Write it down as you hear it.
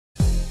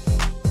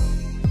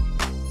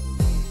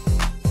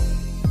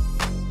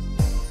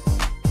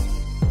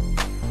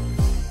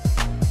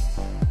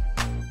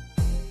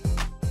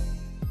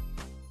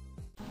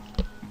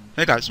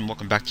Hey guys, and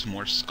welcome back to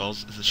more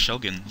Skulls as a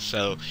Shogun.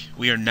 So,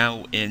 we are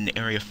now in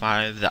Area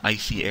 5, the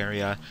icy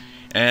area,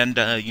 and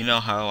you know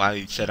how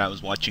I said I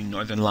was watching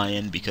Northern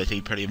Lion because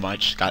he pretty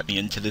much got me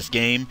into this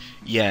game?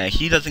 Yeah,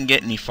 he doesn't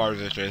get any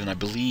farther than I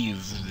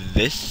believe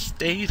this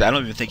stage. I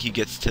don't even think he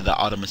gets to the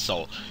Autumn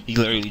Assault. He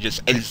literally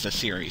just ends the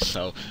series,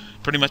 so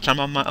pretty much I'm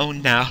on my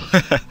own now.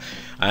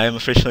 I am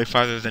officially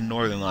farther than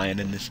Northern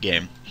Lion in this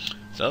game.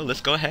 So,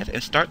 let's go ahead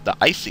and start the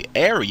icy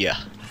area.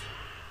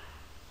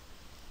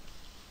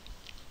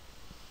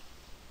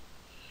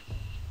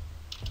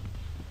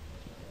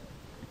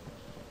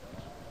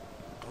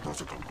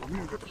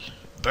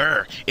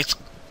 Brr, it's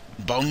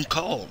bone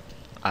cold.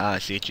 Ah, I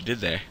see what you did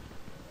there.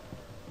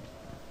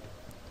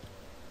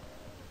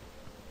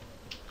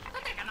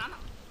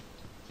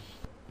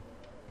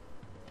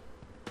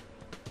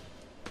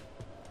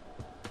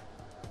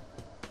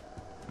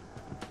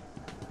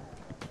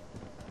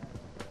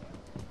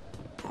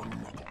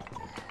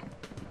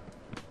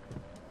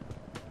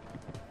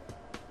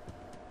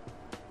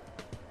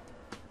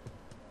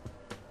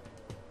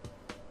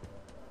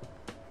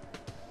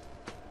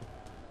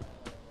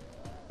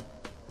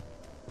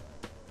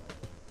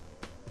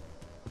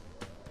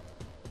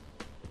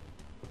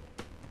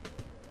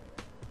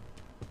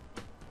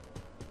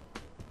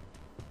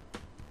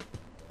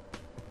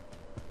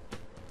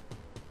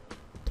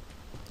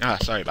 Ah,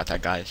 sorry about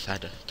that, guys. I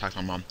had to talk to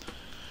my mom.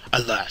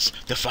 Alas,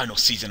 the final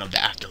season of the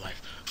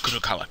Afterlife.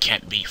 Kurokawa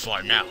can't be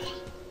far now.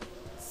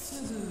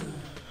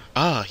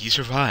 Ah, you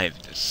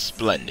survived.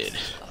 Splendid.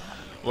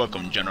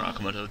 Welcome, General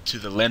Akamoto, to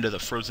the land of the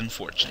frozen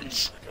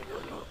fortunes.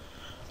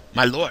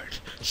 My lord,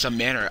 some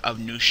manner of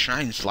new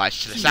shrines lies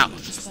to the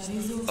south.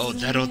 Oh,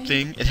 that old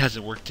thing? It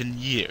hasn't worked in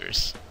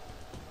years.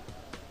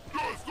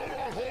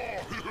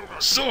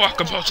 So,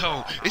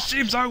 Akamoto, it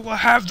seems I will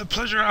have the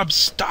pleasure of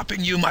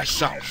stopping you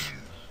myself.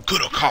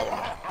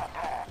 Kurokawa.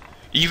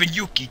 Even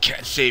Yuki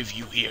can't save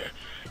you here.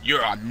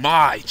 You're on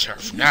my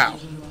turf now.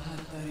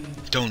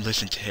 Don't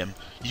listen to him.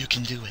 You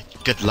can do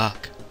it. Good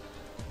luck.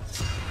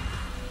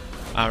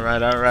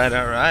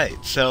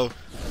 Alright. So,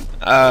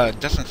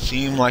 doesn't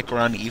seem like we're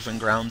on even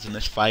grounds in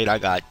this fight. I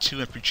got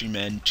 2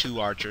 infantrymen, 2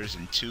 archers,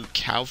 and 2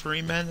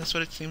 cavalrymen. That's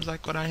what it seems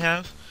like what I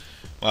have.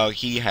 Well,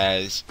 he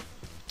has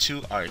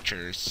 2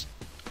 archers,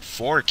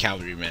 4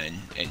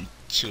 cavalrymen, and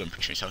 2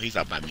 infantry. So he's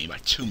up by me by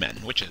 2 men,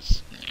 which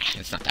is...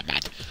 it's not that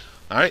bad.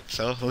 Alright,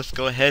 so let's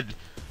go ahead.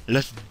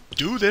 Let's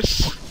do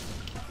this.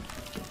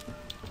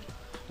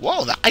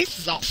 Whoa, the ice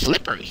is all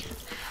slippery.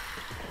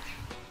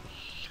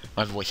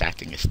 My voice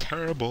acting is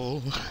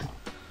terrible.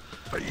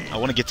 I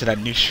want to get to that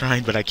new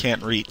shrine, but I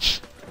can't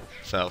reach.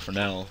 So for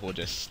now, we'll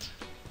just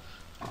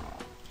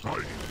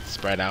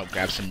spread out,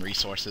 grab some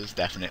resources,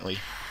 definitely.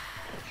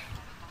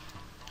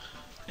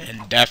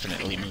 And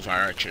definitely move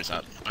our archers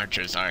up.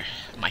 Archers are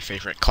my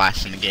favorite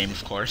class in the game,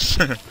 of course.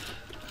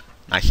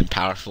 Nice and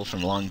powerful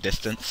from long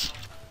distance.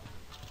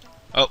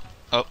 Oh,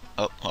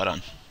 hold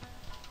on.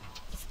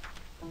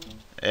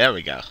 There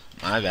we go.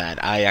 My bad.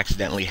 I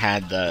accidentally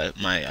had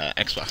my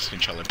Xbox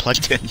controller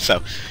plugged in,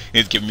 so it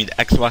was giving me the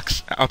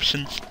Xbox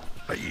options.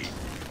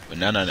 But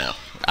no.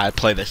 I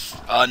play this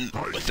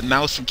with the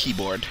mouse and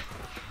keyboard.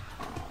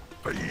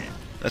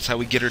 That's how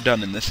we get her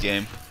done in this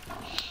game.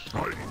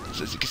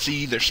 So as you can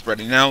see, they're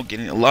spreading out,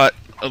 getting a lot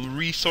of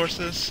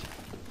resources,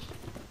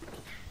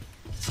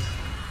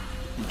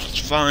 which is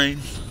fine.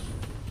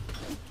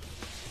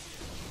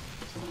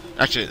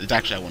 Actually,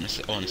 I want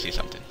to see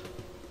something.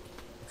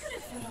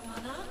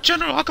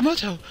 General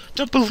Akamoto,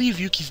 don't believe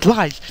Yuki's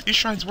lies. These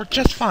shrines work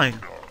just fine.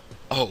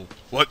 Oh,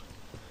 what?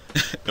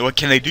 What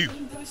can they do?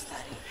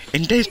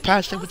 In days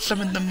past, they would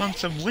summon the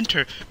monks of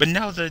winter, but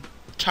now the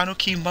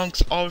Tanuki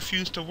monks all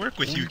refuse to work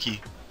with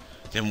Yuki.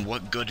 Then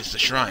what good is the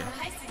shrine?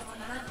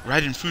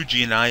 Raiden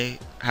Fuji and I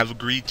have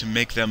agreed to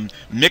make them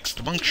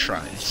mixed monk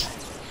shrines.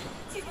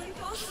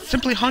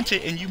 Simply haunt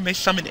it and you may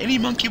summon any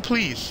monk you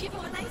please.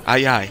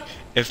 Aye.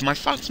 If my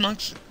fox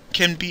monks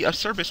can be of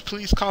service,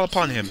 please call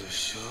upon him.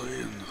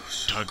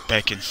 Dark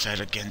beckons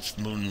set against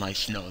moonlight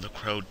snow, the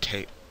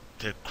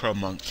crow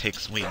monk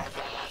takes wing.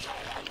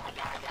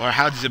 Or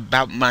how's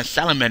about my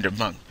salamander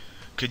monk?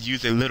 Could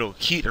use a little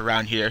heat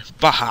around here.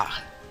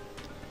 Baha!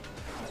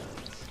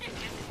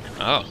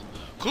 Oh,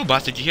 cool,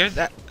 boss. Did you hear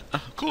that?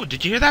 Cool.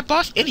 Did you hear that,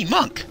 boss? Any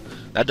monk.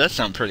 That does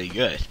sound pretty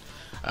good.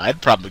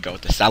 I'd probably go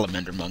with the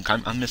salamander monk.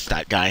 I miss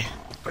that guy.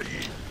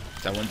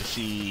 So I wanted to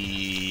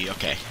see.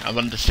 Okay, I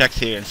wanted to check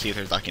here and see if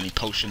there's like any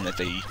potion that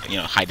they,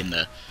 hide in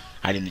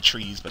the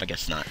trees, but I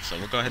guess not. So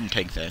we'll go ahead and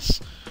take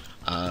this.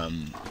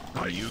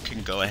 You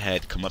can go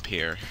ahead, come up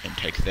here and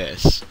take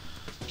this.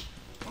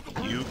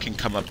 You can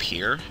come up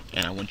here,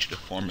 and I want you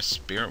to form a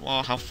spirit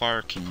wall. How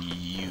far can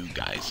you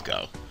guys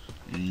go?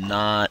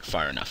 Not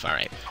far enough. All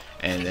right.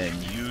 And then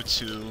you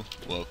two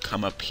will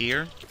come up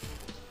here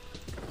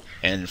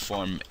and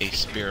form a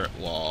spirit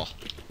wall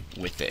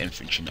with the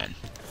infantrymen.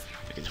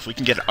 Because if we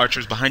can get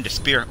archers behind the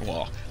spirit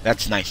wall,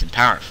 that's nice and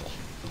powerful.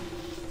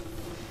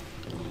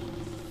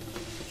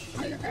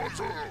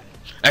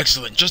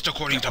 Excellent, just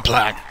according to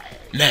plan.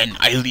 Men,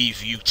 I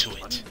leave you to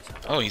it.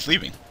 Oh, he's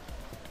leaving.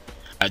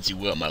 As you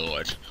will, my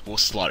lord. We'll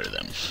slaughter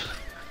them.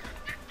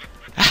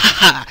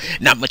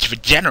 Not much of a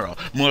general,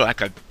 more like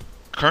a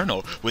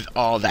colonel with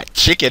all that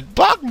chicken.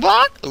 Bok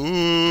bok!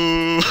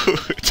 Ooh,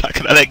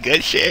 talking all that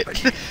good shit.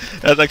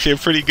 That's actually a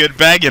pretty good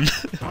bagging.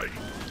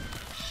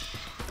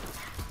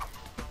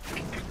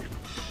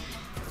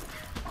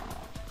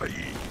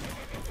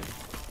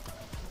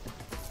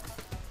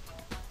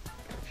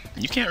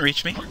 You can't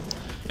reach me.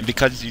 And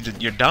because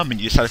you're dumb and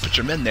you decided to put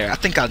your men there, I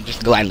think I'll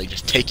just gladly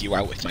just take you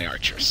out with my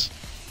archers.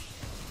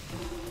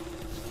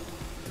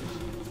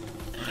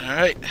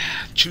 Alright,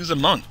 choose a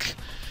monk.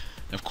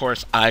 Of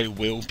course, I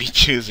will be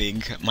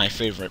choosing my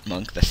favorite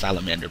monk, the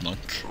Salamander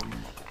Monk.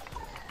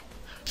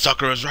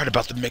 Sakura is right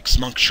about the mixed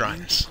monk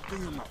shrines.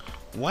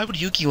 Why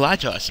would Yuki lie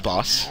to us,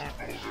 boss?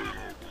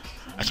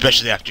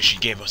 Especially after she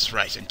gave us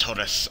rice and told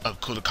us of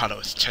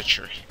Kulakato's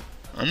treachery.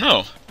 Oh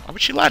no, why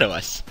would she lie to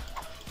us?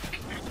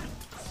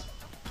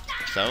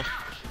 So,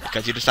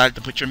 because you decided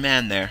to put your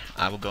man there,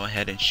 I will go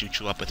ahead and shoot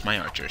you up with my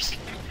archers.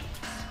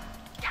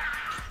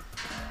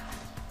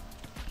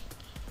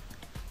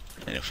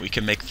 And if we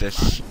can make the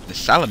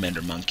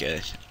Salamander Monk a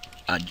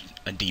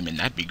demon,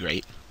 that'd be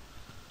great.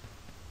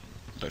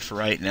 But for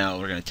right now,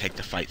 we're going to take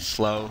the fight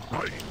slow.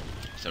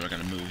 So we're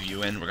going to move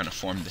you in. We're going to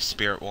form the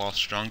spirit wall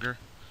stronger.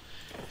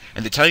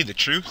 And to tell you the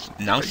truth,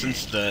 now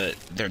since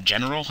their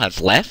general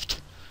has left,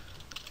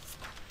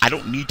 I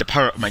don't need to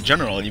power up my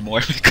general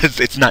anymore because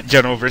it's not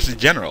general versus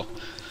general.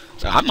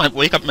 So I might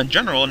wake up my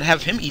general and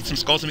have him eat some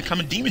skulls and become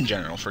a demon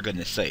general, for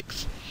goodness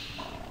sakes.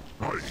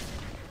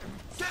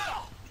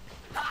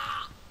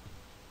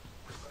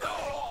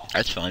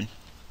 That's fine.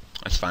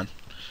 That's fine.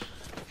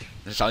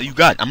 That's all you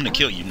got. I'm gonna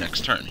kill you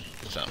next turn.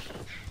 So.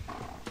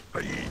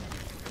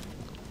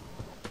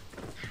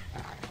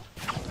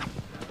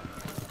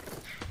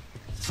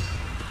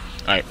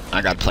 Alright,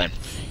 I got a plan.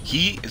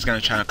 He is gonna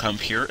try to come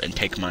here and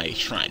take my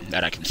shrine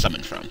that I can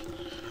summon from.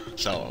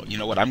 So, you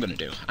know what I'm gonna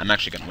do? I'm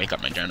actually gonna wake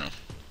up my general.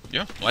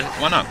 Yeah, why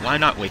not? Why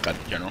not wake up,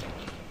 general?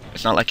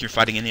 It's not like you're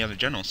fighting any other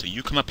general, so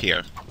you come up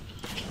here.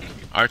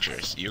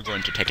 Archers, you're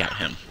going to take out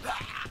him.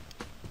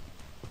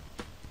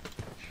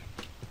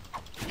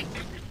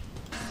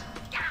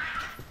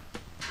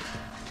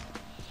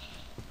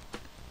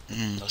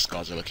 Those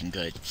skulls are looking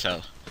good.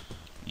 So,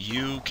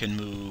 you can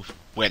move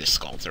where the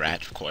skulls are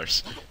at, of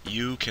course.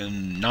 You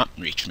can not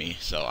reach me,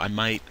 so I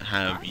might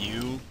have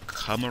you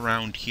come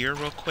around here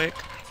real quick.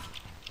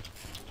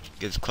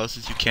 Get as close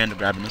as you can to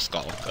grabbing the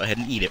skull. Go ahead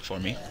and eat it for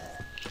me.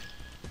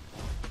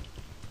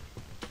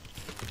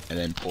 And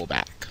then pull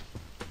back.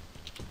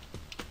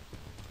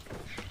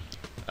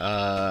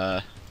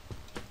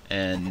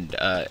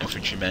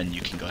 Infantrymen,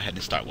 you can go ahead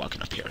and start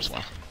walking up here as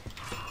well.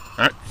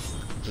 Alright?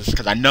 Just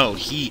because I know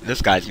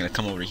this guy's going to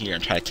come over here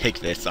and try to take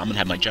this, so I'm going to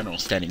have my general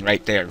standing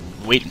right there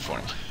waiting for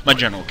him. My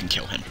general can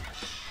kill him.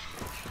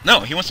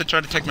 No, he wants to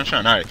try to take my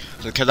shrine. Alright,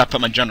 so because I put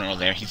my general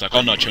there, he's like,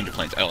 oh no, change of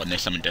plans. Oh, and they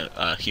summoned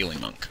a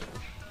healing monk.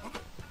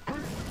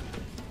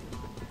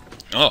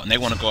 Oh, and they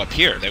want to go up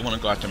here. They want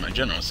to go after my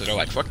general, so they're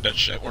like, fuck that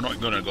shit. We're not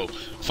going to go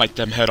fight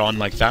them head on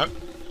like that.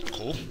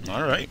 Cool,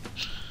 alright.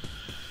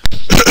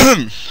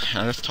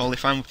 That's totally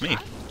fine with me.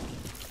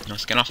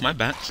 Let's get off my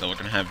back, so we're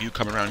going to have you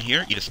come around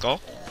here, eat a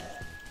skull.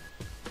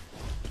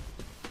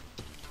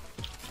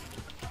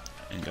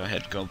 And go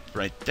ahead, go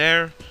right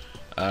there.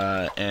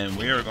 And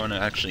we are going to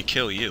actually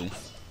kill you.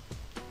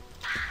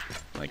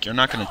 Like, you're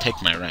not going to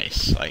take my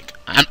rice. Like,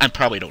 I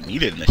probably don't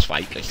need it in this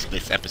fight.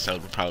 This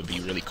episode will probably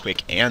be really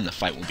quick, and the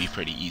fight will be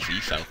pretty easy,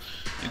 so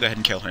you go ahead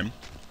and kill him.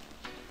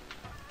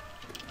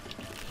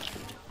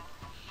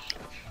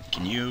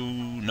 Can you...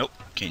 Nope.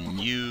 Can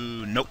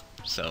you... Nope.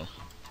 So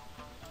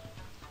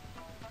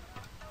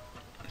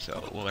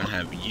we're going to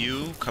have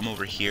you come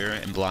over here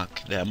and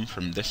block them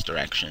from this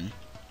direction.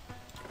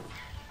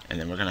 And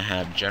then we're going to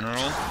have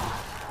General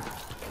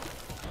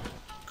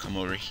come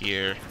over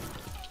here.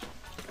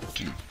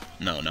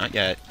 No, not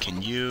yet.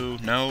 Can you...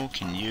 No.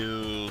 Can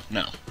you...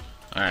 No.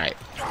 Alright.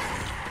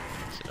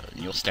 So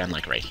you'll stand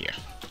like right here.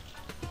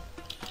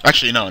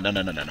 Actually, no.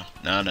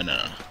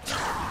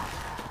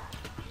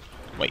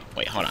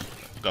 Wait, hold on.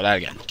 Go that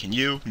again. Can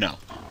you? No.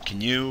 Can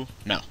you?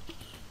 No.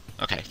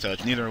 Okay, so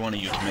if neither one of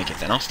you can make it,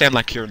 then I'll stand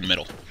like here in the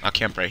middle. I'll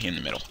camp right here in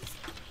the middle.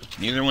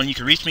 Neither one of you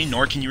can reach me,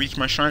 nor can you reach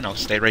my shrine. I'll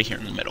stay right here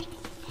in the middle.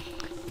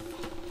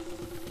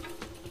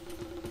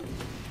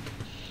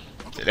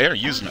 So they're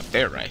using up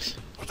their rice.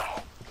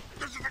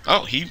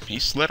 Oh, he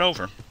slid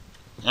over.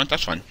 Well,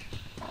 that's fine.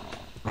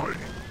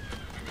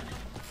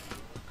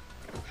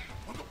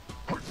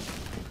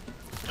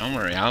 Don't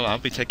worry, I'll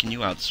be taking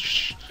you out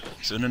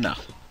soon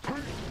enough.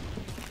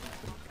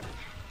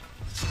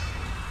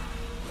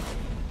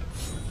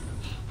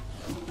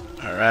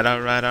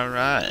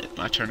 Alright.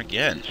 My turn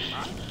again.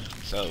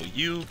 So,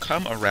 you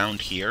come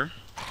around here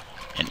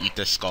and eat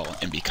this skull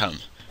and become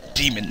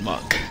Demon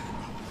Monk.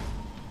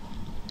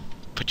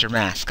 Put your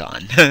mask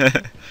on.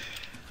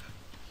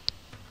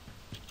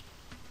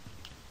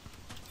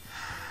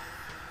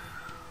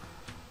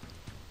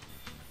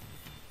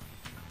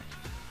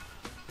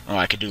 Oh,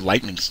 I could do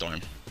Lightning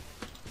Storm.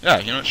 Yeah,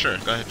 you know what? Sure.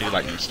 Go ahead and do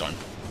Lightning Storm.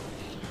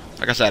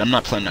 Like I said, I'm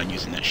not planning on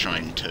using that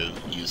shrine to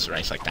use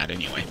rice like that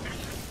anyway.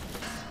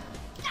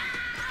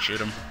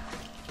 Shoot him.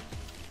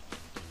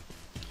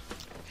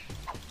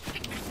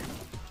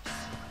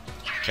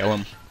 Kill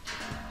him.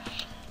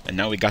 And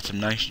now we got some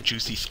nice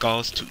juicy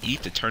skulls to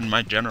eat to turn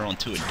my general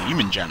into a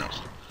demon general.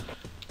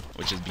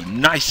 Which would be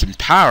nice and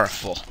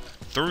powerful.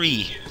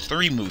 Three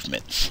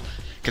movements.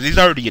 Because he's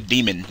already a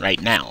demon right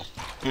now.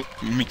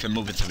 Make the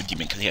movements of a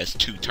demon because he has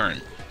two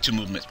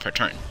movements per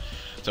turn.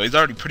 So he's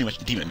already pretty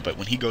much a demon, but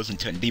when he goes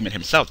into a demon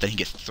himself, then he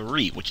gets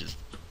 3, which is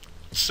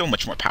so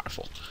much more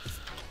powerful.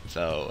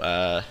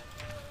 So,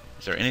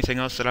 is there anything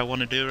else that I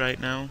want to do right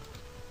now?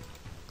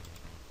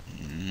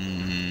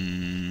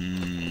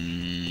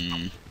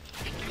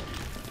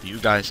 You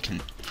guys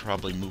can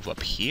probably move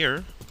up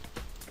here.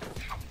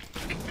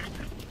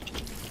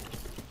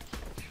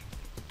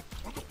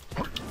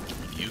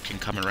 You can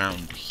come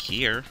around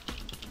here.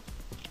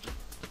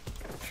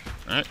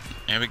 Alright,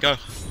 there we go.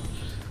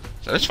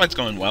 So this fight's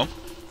going well.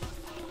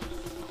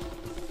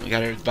 We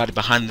got everybody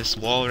behind this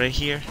wall right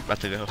here. About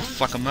to go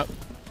fuck them up.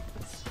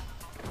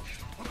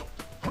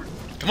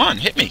 Come on,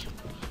 hit me!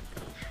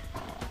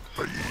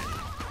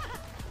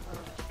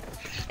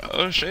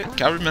 Oh shit,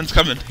 cavalryman's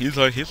coming. He's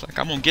like,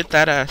 I'm gonna get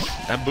that ass,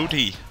 that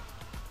booty.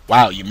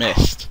 Wow, you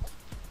missed.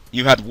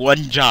 You had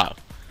one job,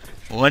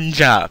 and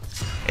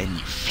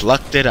you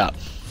flucked it up.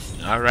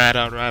 Alright.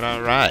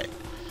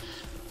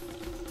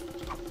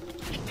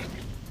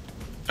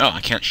 Oh,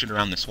 I can't shoot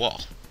around this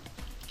wall.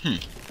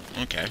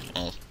 Okay,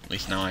 well, at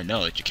least now I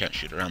know that you can't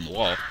shoot around the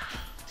wall.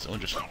 So I'll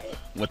just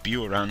whip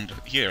you around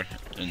here,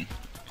 and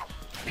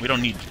we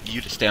don't need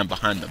you to stand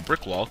behind the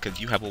brick wall, because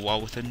you have a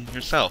wall within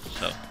yourself,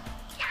 so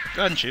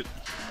go ahead and shoot.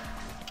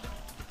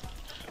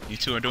 You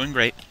two are doing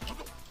great.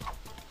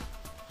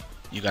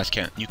 You guys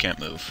can't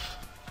move.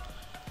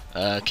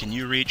 Can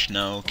you reach?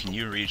 No. Can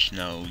you reach?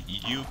 No.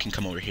 You can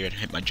come over here and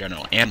hit my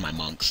general and my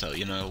monk, so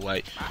you know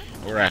what?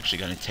 We're actually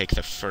going to take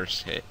the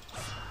first hit.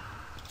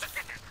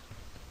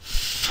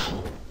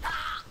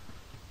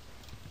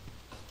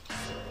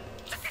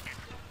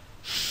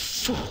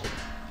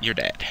 You're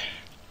dead.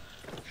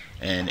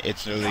 And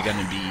it's literally going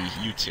to be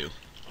you two.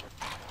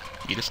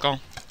 Beat a skull.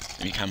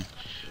 And become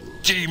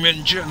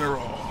Demon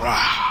General!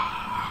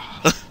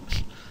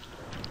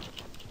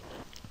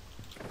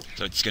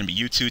 So it's going to be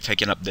you two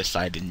taking up this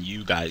side, and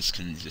you guys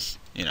can just,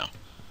 you know,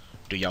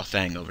 do y'all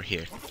thing over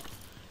here.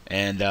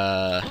 And,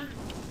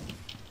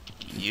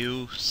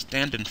 you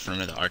stand in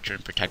front of the archer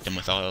and protect him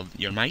with all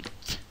your might.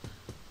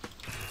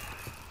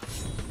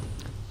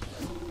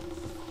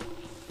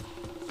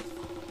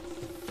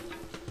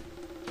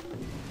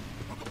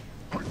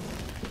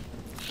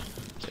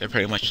 So they're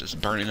pretty much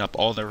just burning up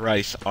all the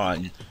rice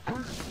on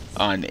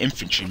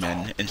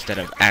infantrymen instead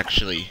of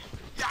actually,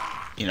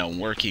 you know,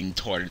 working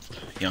towards,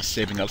 you know,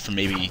 saving up for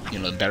maybe, you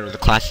know, the better of the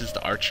classes,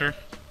 the archer.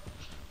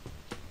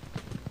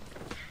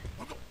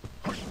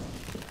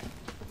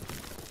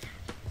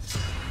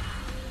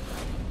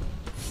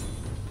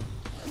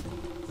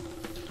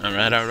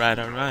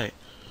 Alright.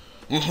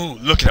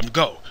 Woohoo, look at him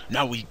go!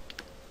 Now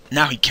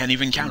he can't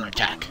even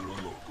counterattack.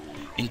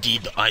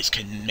 Indeed, the eyes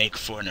can make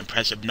for an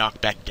impressive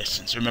knockback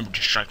distance. Remember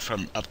to strike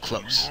from up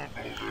close.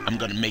 I'm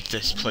gonna make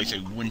this place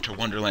a winter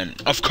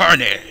wonderland of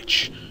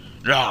carnage!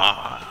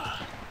 Rah!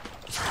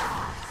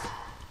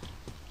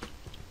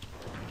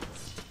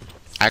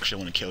 I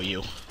actually want to kill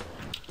you.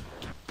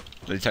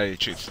 Let me tell you the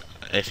truth.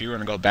 If you were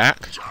gonna go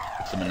back, so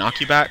I'm gonna knock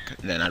you back,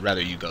 then I'd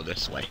rather you go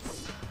this way.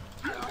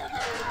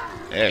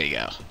 There you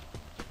go.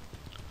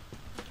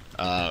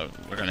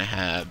 We're gonna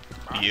have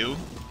you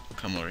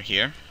come over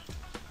here.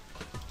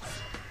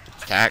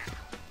 Attack.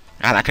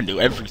 And I can do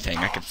everything.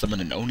 I can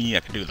summon an Oni, I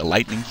can do the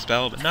lightning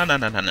spell, but no.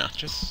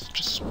 Just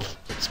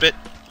spit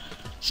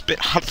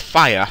hot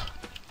fire.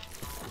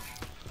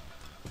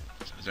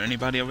 So is there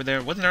anybody over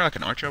there? Wasn't there like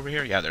an archer over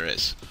here? Yeah, there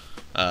is.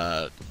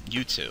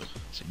 You two.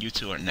 So you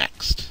two are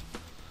next.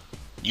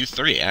 You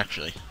three,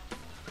 actually.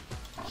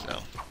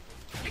 So.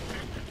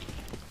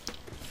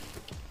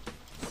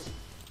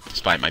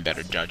 Despite my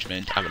better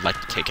judgment, I would like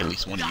to take at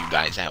least one of you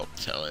guys out,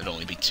 so it'd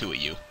only be 2 of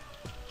you.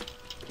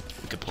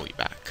 We could pull you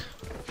back.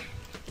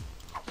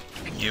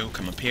 You,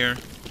 come up here.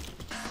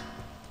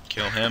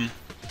 Kill him.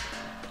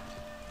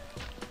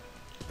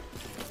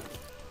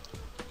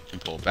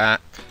 And pull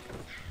back.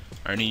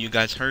 Are any of you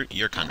guys hurt?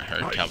 You're kind of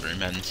hurt,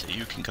 cavalrymen, so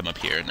you can come up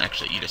here and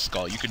actually eat a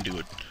skull. You can do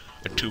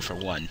a 2 for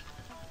 1.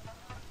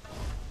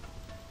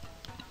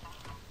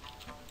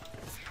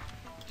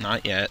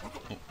 Not yet.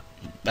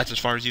 That's as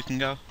far as you can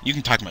go? You can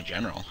attack my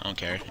general, I don't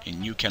care.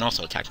 And you can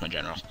also attack my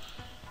general.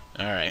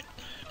 Alright.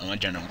 Well, my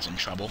general's in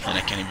trouble, and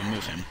I can't even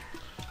move him.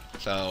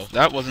 So,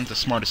 that wasn't the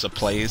smartest of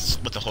plays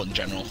with the whole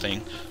general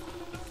thing.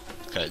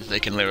 Because they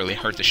can literally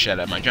hurt the shit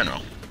out of my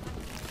general.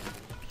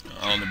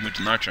 Oh, they moved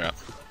an archer up.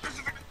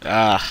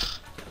 Ah.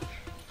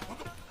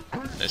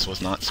 This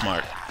was not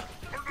smart.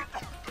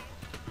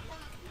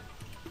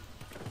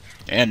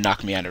 And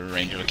knocked me out of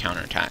range of a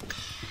counterattack.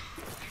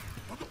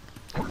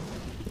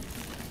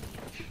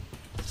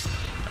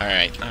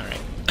 Alright.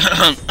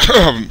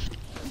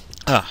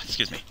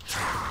 Excuse me.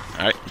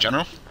 Alright,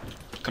 General.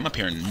 Come up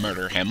here and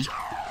murder him.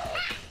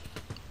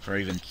 For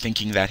even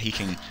thinking that he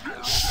can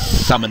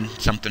summon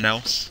something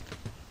else.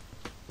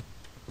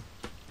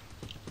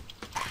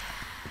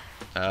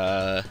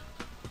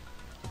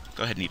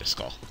 Go ahead and eat a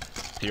skull.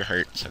 You're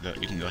hurt, so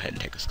you can go ahead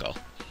and take a skull.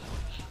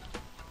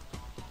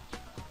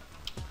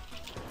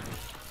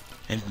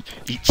 And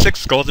eat 6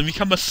 skulls and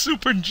become a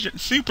super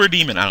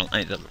demon.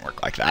 It doesn't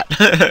work like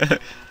that.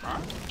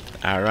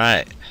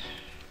 Alright.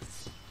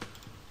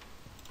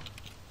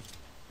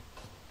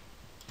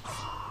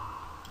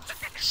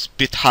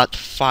 Spit hot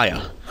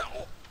fire.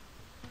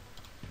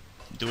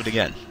 Do it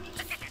again.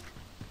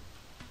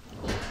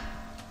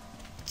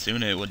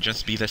 Soon it will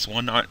just be this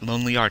one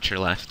lonely archer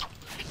left.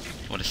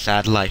 What a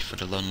sad life for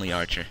the lonely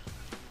archer.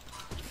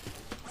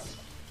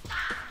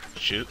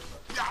 Shoot.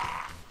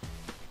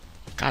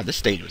 God, this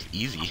stage was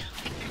easy.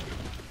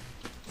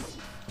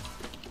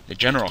 The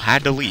general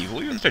had to leave.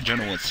 Well, even if the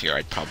general was here,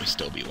 I'd probably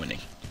still be winning.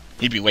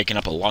 He'd be waking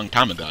up a long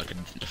time ago,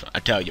 I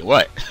tell you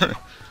what.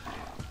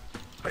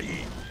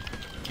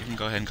 You can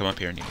go ahead and come up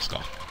here and eat a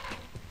skull.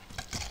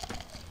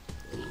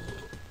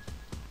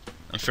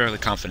 I'm fairly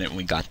confident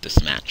we got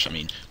this match. I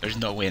mean, there's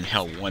no way in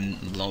hell one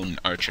lone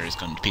archer is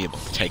going to be able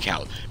to take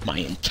out my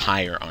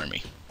entire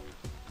army.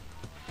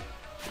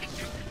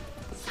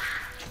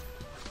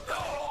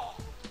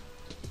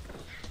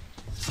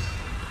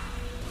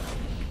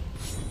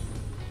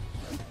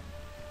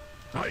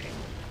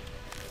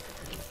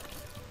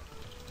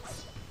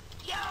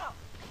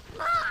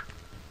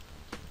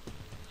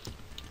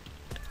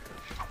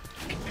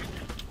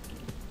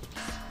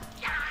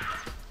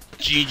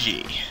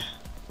 GG.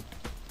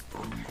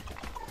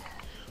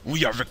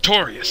 We are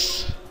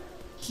victorious.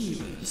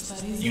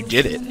 You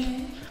did it.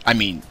 I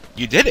mean,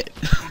 you did it.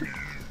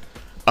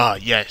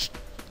 Yes.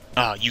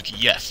 Yuki,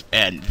 yes.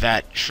 And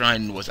that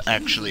shrine was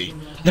actually...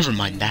 Never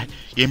mind that.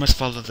 You must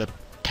follow the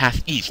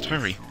path east.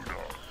 Hurry.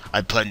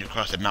 I plan to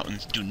cross the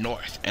mountains due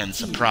north and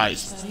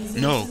surprise...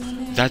 No,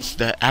 that's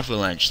the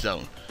avalanche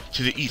zone.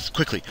 To the east,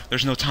 quickly.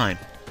 There's no time.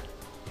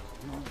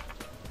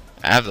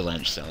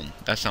 Avalanche zone?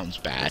 That sounds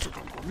bad.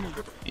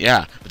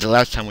 Yeah, but the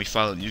last time we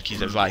followed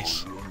Yuki's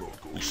advice,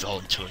 we fell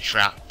into a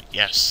trap.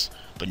 Yes,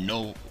 but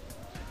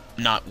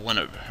not one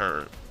of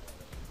her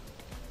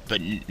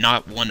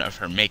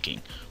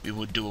making. We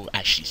will do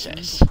as she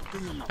says.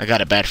 I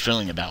got a bad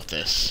feeling about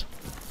this.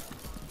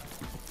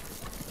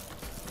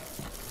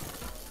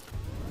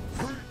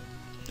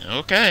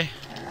 Okay.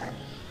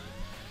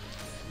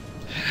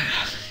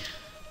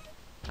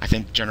 I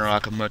think General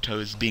Akamoto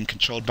is being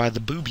controlled by the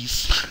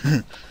boobies.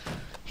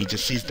 He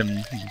just sees them,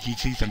 he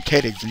sees them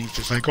titties, and he's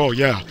just like, oh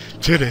yeah,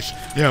 titties,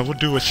 yeah, we'll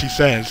do what she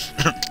says.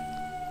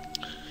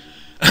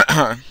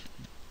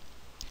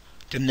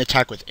 Didn't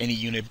attack with any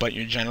unit but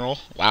your general.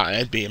 Wow,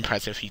 that'd be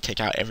impressive if you take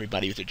out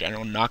everybody with your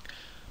general. Knock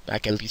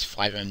back at least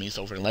 5 enemies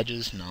over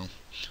ledges. No.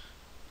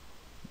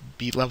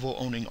 Beat level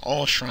owning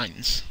all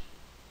shrines.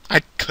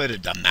 I could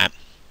have done that.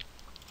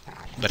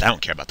 But I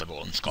don't care about the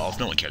golden skulls.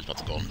 No one cares about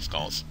the golden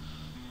skulls.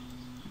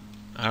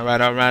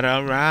 Alright, alright,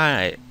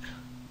 alright.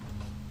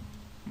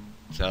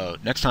 So,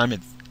 next time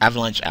it's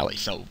Avalanche Alley.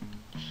 So,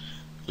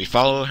 we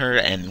follow her,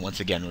 and once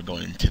again, we're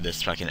going into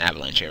this fucking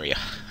avalanche area.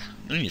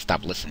 I need to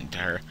stop listening to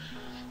her.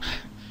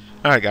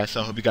 Alright guys,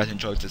 so I hope you guys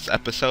enjoyed this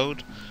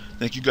episode.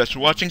 Thank you guys for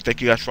watching,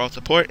 thank you guys for all the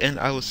support, and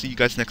I will see you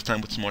guys next time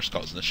with some more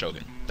Skulls in the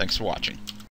Shogun. Thanks for watching.